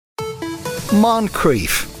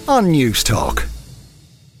Moncrieff on News Talk.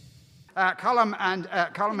 Colm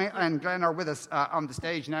and Glen are with us on the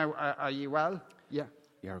stage now. Are you well? Yeah.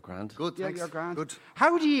 You're grand. Good, thanks. Yeah, you're grand. Good.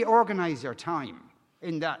 How do you organise your time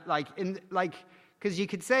in that, because you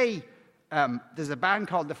could say there's a band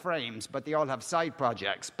called The Frames, but they all have side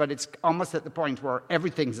projects, but it's almost at the point where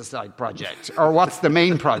everything's a side project, or what's the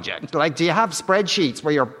main project? Like, do you have spreadsheets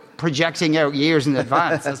where you're projecting out years in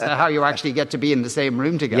advance as to how you actually get to be in the same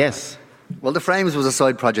room together? Yes. Well, The Frames was a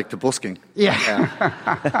side project to busking.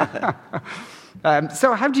 Yeah.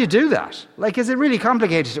 So how do you do that? Like, is it really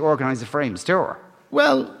complicated to organise a Frames tour?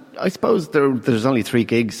 Well, I suppose there's only 3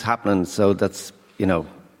 gigs happening, so that's,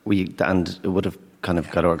 and it would have kind of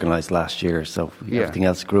got organised last year, so everything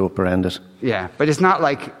else grew up around it. Yeah, but it's not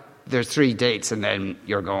like there's 3 dates and then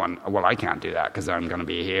you're going, well, I can't do that because I'm going to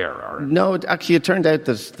be here. Or... No, actually, it turned out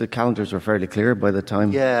that the calendars were fairly clear by the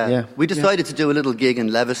time. Yeah. We decided to do a little gig in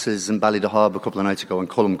Levis's in Ballydehob a couple of nights ago, and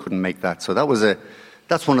Colm couldn't make that, so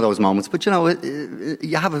that's one of those moments. But,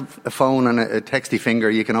 you have a phone and a texty finger.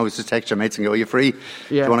 You can always just text your mates and go, are you free?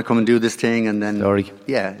 Do you want to come and do this thing? And then... Sorry.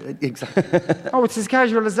 Yeah, exactly. Oh, it's as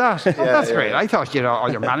casual as that. Oh, that's great. I thought,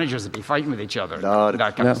 all your managers would be fighting with each other.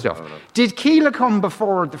 That kind of stuff. No. Did Keela come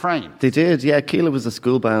before The Frame? They did, yeah. Keela was a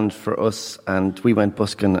school band for us, and we went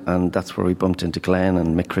busking, and that's where we bumped into Glen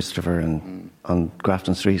and Mick Christopher on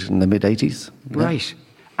Grafton Street in the mid-'80s. Right.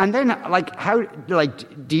 And then,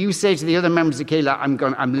 do you say to the other members of Keela,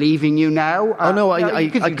 I'm leaving you now? I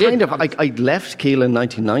left Keela in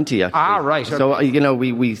 1990, actually. Ah, right. Okay. So,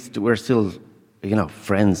 we're still,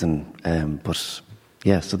 friends, but,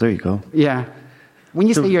 yeah, so there you go. Yeah. When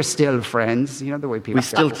you say you're still friends, the way people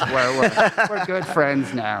say, we're good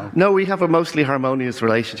friends now. No, we have a mostly harmonious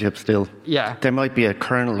relationship still. Yeah. There might be a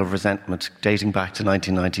kernel of resentment dating back to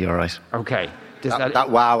 1990, all right. Okay. That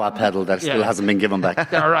wow pedal that still hasn't been given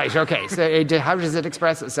back. All right, okay. So how does it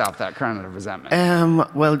express itself, that kernel of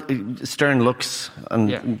resentment? Well, stern looks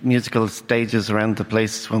and musical stages around the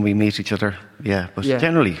place when we meet each other. Yeah, but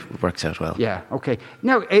generally it works out well. Yeah, okay.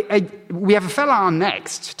 Now, we have a fella on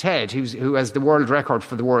next, Ted, who has the world record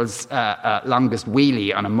for the world's longest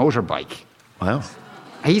wheelie on a motorbike. Wow.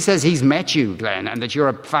 He says he's met you, Glen, and that you're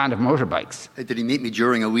a fan of motorbikes. Did he meet me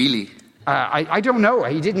during a wheelie? I don't know.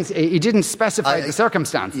 He didn't specify the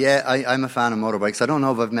circumstances. Yeah, I'm a fan of motorbikes. I don't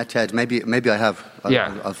know if I've met Ted. Maybe I have.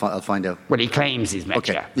 I'll find out. Well, he claims he's met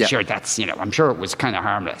you. Yeah. Sure, that's I'm sure it was kind of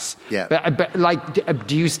harmless. Yeah. But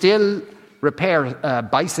do you still repair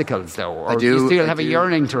bicycles though, or do you still have a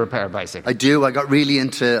yearning to repair bicycles? I do. I got really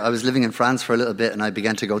into. I was living in France for a little bit, and I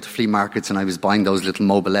began to go to flea markets, and I was buying those little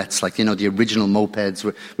mobilettes, like the original mopeds,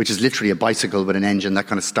 which is literally a bicycle with an engine that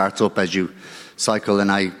kind of starts up as you cycle,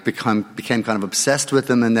 and I became kind of obsessed with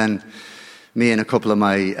them. And then me and a couple of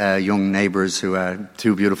my young neighbours, who are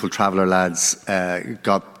 2 beautiful traveller lads,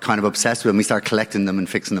 got kind of obsessed with them. We started collecting them and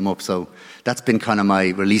fixing them up. So that's been kind of my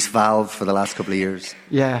release valve for the last couple of years.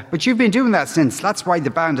 Yeah, but you've been doing that since. That's why the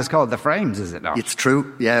band is called The Frames, is it not? It's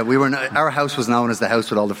true. Yeah, our house was known as the house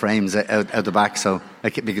with all the frames out the back, so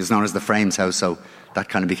because it's known as the Frames house. So that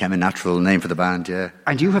kind of became a natural name for the band, yeah.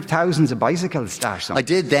 And you have thousands of bicycles stashed on. I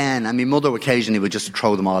did then, and my mother occasionally would just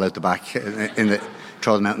throw them all out the back,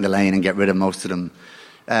 throw them out in the lane and get rid of most of them.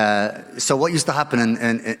 So what used to happen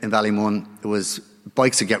in Ballymun was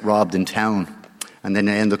bikes would get robbed in town, and then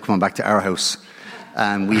they end up coming back to our house,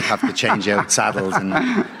 and we'd have to change out saddles and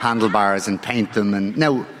handlebars and paint them. And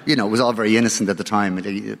now, it was all very innocent at the time,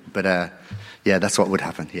 but... yeah, that's what would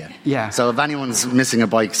happen, yeah. So if anyone's missing a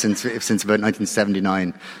bike since about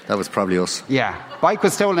 1979, that was probably us. Yeah. Bike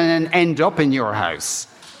was stolen and end up in your house.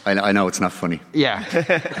 I know, it's not funny. Yeah.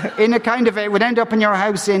 It would end up in your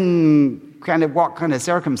house in kind of what kind of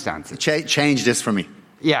circumstances? Change this for me.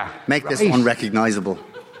 Yeah. Make this unrecognisable.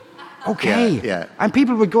 Okay. Yeah. And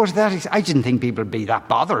people would go to that. I didn't think people would be that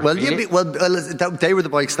bothered. Well, they were the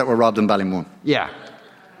bikes that were robbed in Ballymun. Yeah.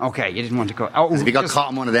 Okay, you didn't want to go. If you got caught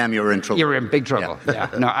on one of them, you were in trouble. You were in big trouble. Yeah.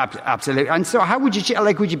 No, absolutely. And so, how would you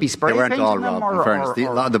would you be spray painting them? They weren't all robbed. In fairness,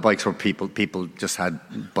 a lot of the bikes were people. People just had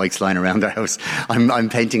bikes lying around their house. I'm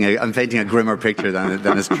painting a grimmer picture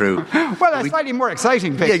than is true. Well, a slightly more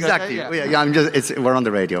exciting picture. Yeah, exactly. Yeah. We're on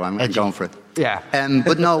the radio. I'm going for it. Yeah.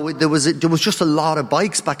 But no, there was just a lot of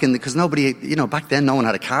bikes back in because nobody, back then no one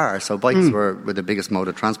had a car, so bikes were the biggest mode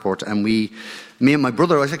of transport. And me and my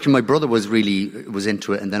brother, my brother was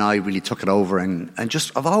into it, and then I really took it over, and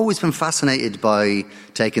just I've always been fascinated by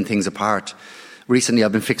taking things apart. Recently,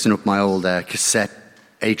 I've been fixing up my old cassette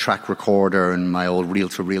 8-track recorder and my old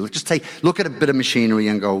reel-to-reel. Just look at a bit of machinery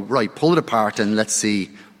and go, right, pull it apart and let's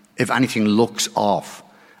see if anything looks off.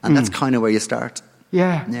 And that's kind of where you start.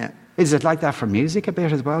 Yeah. Yeah. Is it like that for music a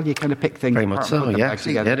bit as well? You kind of pick things Very much apart and so, put them yeah. back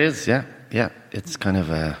together? Yeah, it is, yeah. It's kind of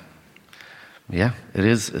it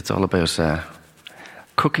is. It's all about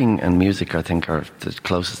cooking and music, I think, are the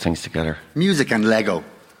closest things together. Music and Lego,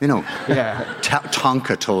 Yeah.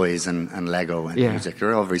 Tonka toys and Lego and music,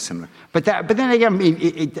 they're all very similar. But then again,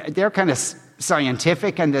 they're kind of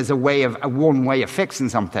scientific, and there's one way of fixing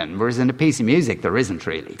something, whereas in a piece of music there isn't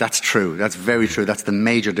really. That's true. That's very true. That's the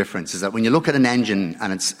major difference. Is that when you look at an engine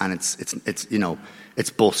and it's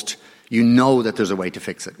bust, you know that there's a way to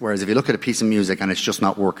fix it. Whereas if you look at a piece of music and it's just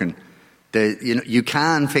not working, you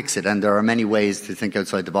can fix it, and there are many ways to think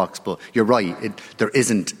outside the box. But you're right. There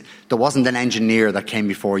wasn't an engineer that came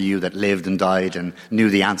before you that lived and died and knew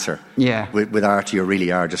the answer. Yeah. With art, you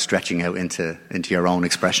really are just stretching out into your own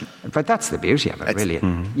expression. But that's the beauty of it, really.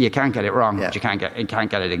 You can't get it wrong, Yeah. but you can't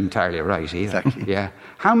get it entirely right either. Exactly. Yeah.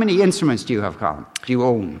 How many instruments do you have, Colm? Do you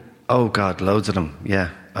own? Oh God, loads of them.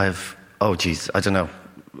 Yeah, I don't know,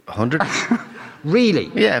 100. Really?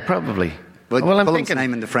 Yeah, probably. But Well, I'm Colm's thinking.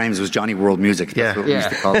 name in the frames was Johnny World Music. That's what we used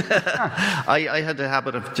to call it. I had the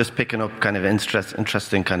habit of just picking up kind of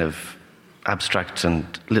interesting kind of abstract and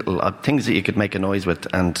little things that you could make a noise with,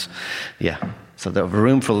 and so they have a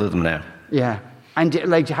room full of them now. Yeah. And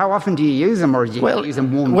how often do you use them, or do you use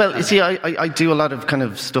them one? Well, you see, I do a lot of kind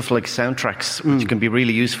of stuff like soundtracks, which can be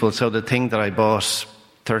really useful. So the thing that I bought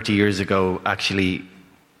 30 years ago actually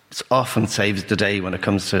often saves the day when it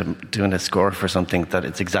comes to doing a score for something, that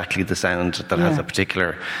it's exactly the sound that has a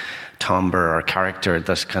particular timbre or character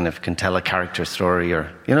that kind of can tell a character story,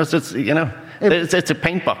 or so it's a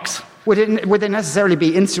paint box. Would they necessarily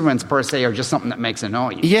be instruments per se, or just something that makes a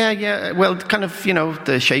noise? Yeah. Well, kind of,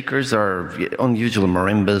 the shakers or unusual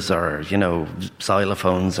marimbas or,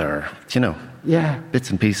 xylophones or, bits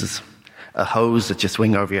and pieces. A hose that you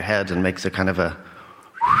swing over your head and makes a kind of a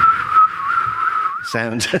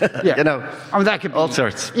sound. That could be all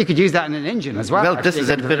sorts. You could use that in an engine as well. Well, this is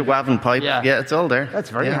a bit of waving pipe. Yeah, it's all there. That's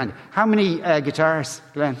very handy. How many guitars,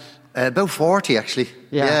 Glen? About 40, actually.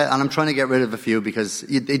 Yeah, and I'm trying to get rid of a few because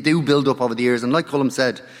they do build up over the years. And like Colm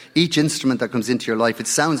said, each instrument that comes into your life, it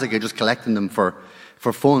sounds like you're just collecting them for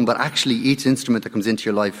fun, but actually each instrument that comes into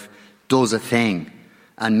your life does a thing.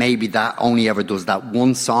 And maybe that only ever does that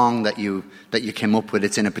one song that you came up with.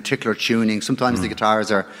 It's in a particular tuning. Sometimes the guitars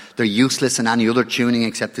they're useless in any other tuning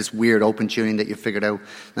except this weird open tuning that you figured out.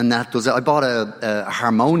 And that does it. I bought a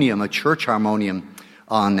harmonium, a church harmonium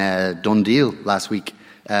on Dundee last week.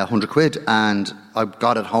 100 quid, and I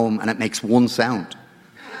got it home and it makes one sound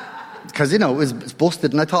because it's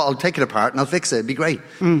busted, and I thought I'll take it apart and I'll fix it, it'd be great.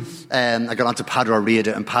 I got onto Padder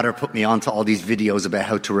Reada, and Padder put me onto all these videos about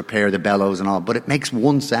how to repair the bellows and all, but it makes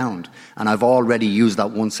one sound, and I've already used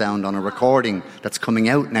that one sound on a recording that's coming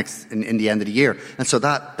out in the end of the year, and so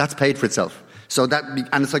that's paid for itself. So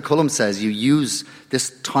and it's like Colm says, you use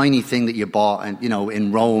this tiny thing that you bought and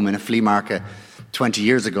in Rome in a flea market 20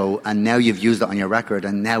 years ago, and now you've used it on your record,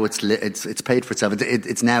 and now it's paid for itself.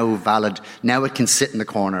 It's now valid. Now it can sit in the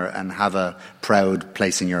corner and have a proud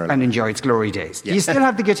place in your life. And enjoy its glory days. Yeah. Do you still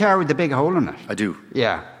have the guitar with the big hole in it? I do.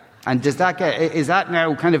 Yeah. And is that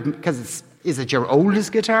now kind of, because is it your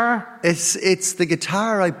oldest guitar? It's the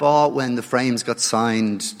guitar I bought when the Frames got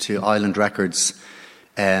signed to Island Records.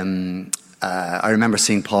 I remember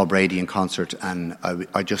seeing Paul Brady in concert, and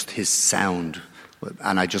I just, his sound,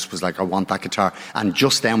 and I just was like, I want that guitar. And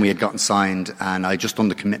just then we had gotten signed, and I just done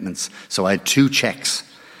the commitments. So I had 2 checks,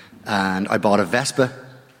 and I bought a Vespa,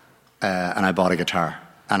 and I bought a guitar.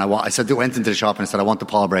 And I went into the shop and I said, I want the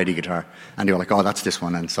Paul Brady guitar. And they were like, oh, that's this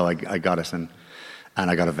one. And so I got it, and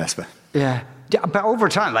I got a Vespa. Yeah. But over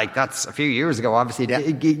time, that's a few years ago, obviously,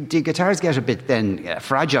 do guitars get a bit then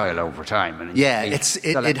fragile over time? And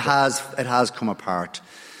it has come apart.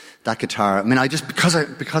 That guitar. I mean, because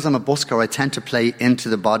I'm a busker, I tend to play into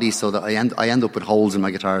the body so that I end up with holes in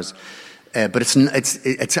my guitars. But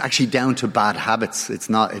it's actually down to bad habits. It's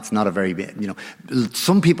not a very,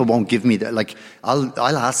 some people won't give me that. Like, I'll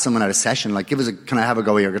ask someone at a session, like, can I have a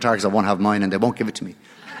go at your guitar because I won't have mine, and they won't give it to me.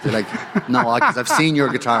 They're like, no, because I've seen your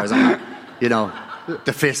guitars. I'm like,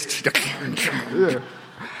 the fist.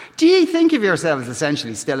 Do you think of yourselves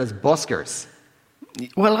essentially still as buskers?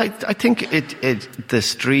 Well, I think the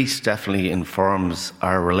street definitely informs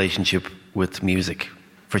our relationship with music,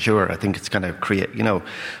 for sure. I think it's kind of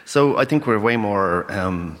so I think we're way more,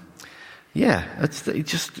 I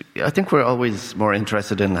think we're always more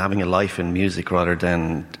interested in having a life in music rather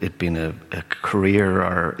than it being a career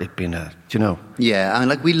or it being Yeah, I mean,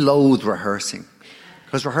 like, we loathe rehearsing.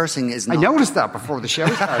 Because rehearsing is not... I noticed that before the show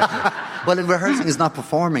started. Well, rehearsing is not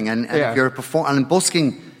performing, and if you're and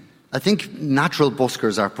busking, I think natural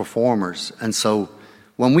buskers are performers, and so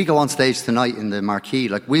when we go on stage tonight in the Marquee,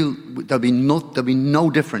 like there'll be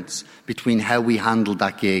no difference between how we handled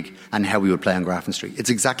that gig and how we would play on Grafton Street.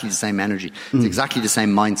 It's exactly the same energy. It's exactly the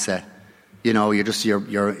same mindset. You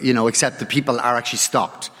know, except the people are actually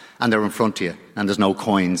stopped and they're in front of you, and there's no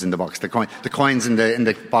coins in the box. The coins in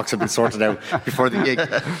the box have been sorted out before the gig.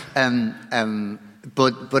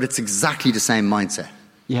 But it's exactly the same mindset.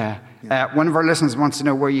 Yeah. One of our listeners wants to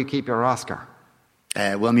know where you keep your Oscar.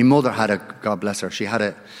 Well, my mother had it, God bless her. She had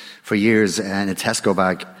it for years in a Tesco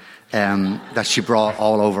bag that she brought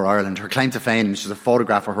all over Ireland. Her claim to fame is a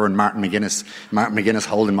photograph of her and Martin McGuinness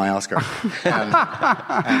holding my Oscar,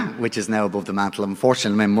 which is now above the mantel.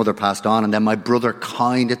 Unfortunately, my mother passed on, and then my brother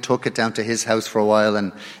kind of took it down to his house for a while,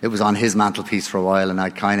 and it was on his mantelpiece for a while, and I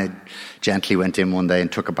kind of gently went in one day and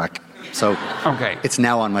took it back. So it's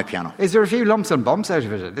now on my piano. Is there a few lumps and bumps out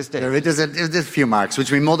of it at this stage? There's a few marks,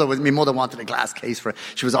 which my mother wanted a glass case for it.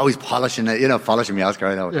 She was always polishing it, polishing my Oscar,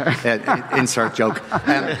 I know. Yeah. Insert joke.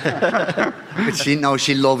 But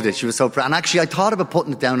she loved it. She was so proud. And actually, I thought about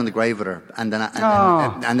putting it down in the grave with her. And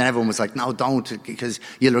then everyone was like, no, don't, because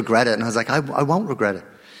you'll regret it. And I was like, I won't regret it.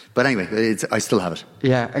 But anyway, I still have it.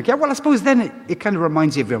 Yeah. Okay. Well, I suppose then it kind of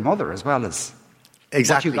reminds you of your mother as well as...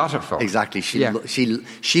 Exactly. What you got it for. Exactly.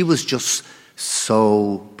 She was just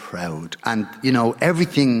so proud. And,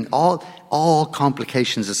 everything, all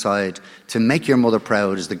complications aside, to make your mother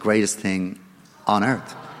proud is the greatest thing on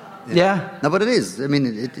earth. Yeah. No, but it is. I mean,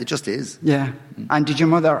 it just is. Yeah. And did your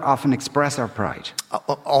mother often express her pride?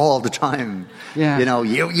 All the time. Yeah.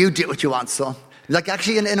 You do what you want, son. Like,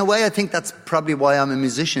 actually, in a way, I think that's probably why I'm a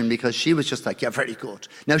musician, because she was just like, yeah, very good.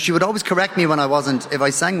 Now, she would always correct me when I wasn't. If I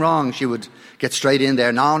sang wrong, she would get straight in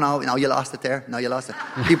there. No, you lost it there. No, you lost it.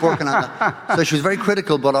 Keep working on that. So she was very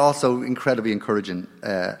critical, but also incredibly encouraging.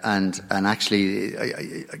 And actually,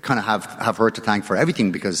 I kind of have her to thank for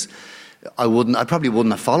everything, because I probably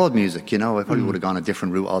wouldn't have followed music, I probably would have gone a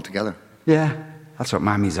different route altogether. Yeah. That's what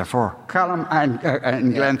mammies are for. Colm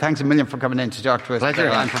and Glen, thanks a million for coming in to talk to us. Pleasure.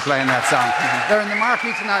 And for playing that song. They're in the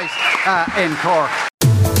Marquee tonight in Cork.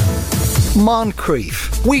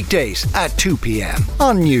 Moncrieff, weekdays at 2 p.m.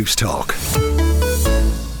 on News Talk.